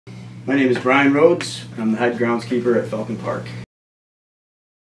My name is Brian Rhodes. I'm the head groundskeeper at Falcon Park.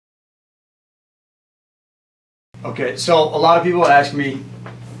 Okay, so a lot of people ask me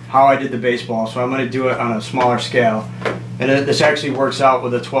how I did the baseball, so I'm going to do it on a smaller scale. And this actually works out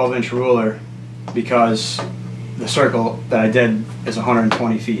with a 12-inch ruler because the circle that I did is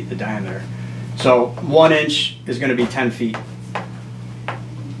 120 feet, the diameter. So 1 inch is going to be 10 feet.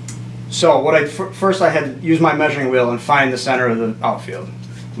 So first I had to use my measuring wheel and find the center of the outfield,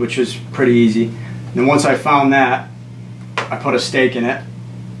 which was pretty easy. And then once I found that, I put a stake in it.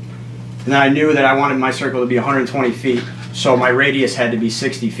 And then I knew that I wanted my circle to be 120 feet, so my radius had to be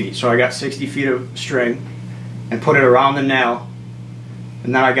 60 feet. So I got 60 feet of string and put it around the nail.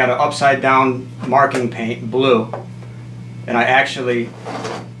 And then I got an upside down marking paint, blue, and I actually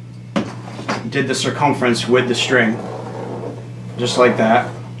did the circumference with the string, just like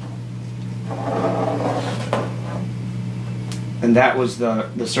that. And that was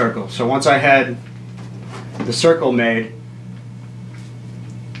the circle. So once I had the circle made,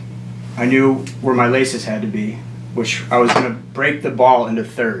 I knew where my laces had to be, which I was going to break the ball into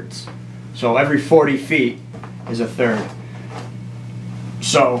thirds. So every 40 feet is a third.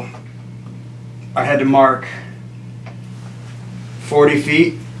 So I had to mark 40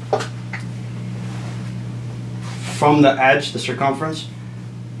 feet from the edge, the circumference,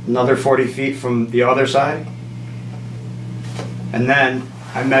 another 40 feet from the other side, and then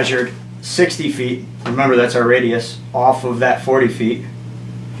I measured 60 feet, remember that's our radius, off of that 40 feet,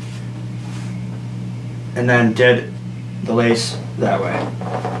 and then did the lace that way.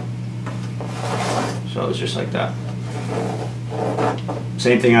 So it was just like that.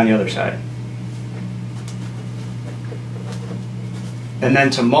 Same thing on the other side. And then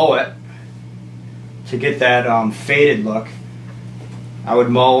to mow it, to get that faded look, I would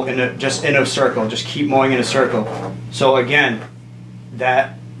mow just in a circle, just keep mowing in a circle. So again,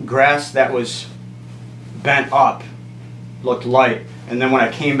 that grass that was bent up looked light, and then when I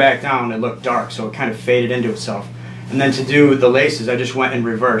came back down it looked dark, so it kind of faded into itself. And then to do the laces, I just went in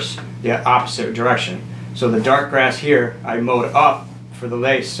reverse, the opposite direction. So the dark grass here, I mowed up for the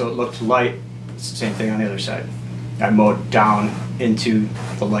lace so it looked light. It's the same thing on the other side. I mowed down into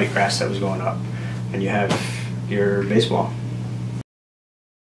the light grass that was going up, and you have your baseball.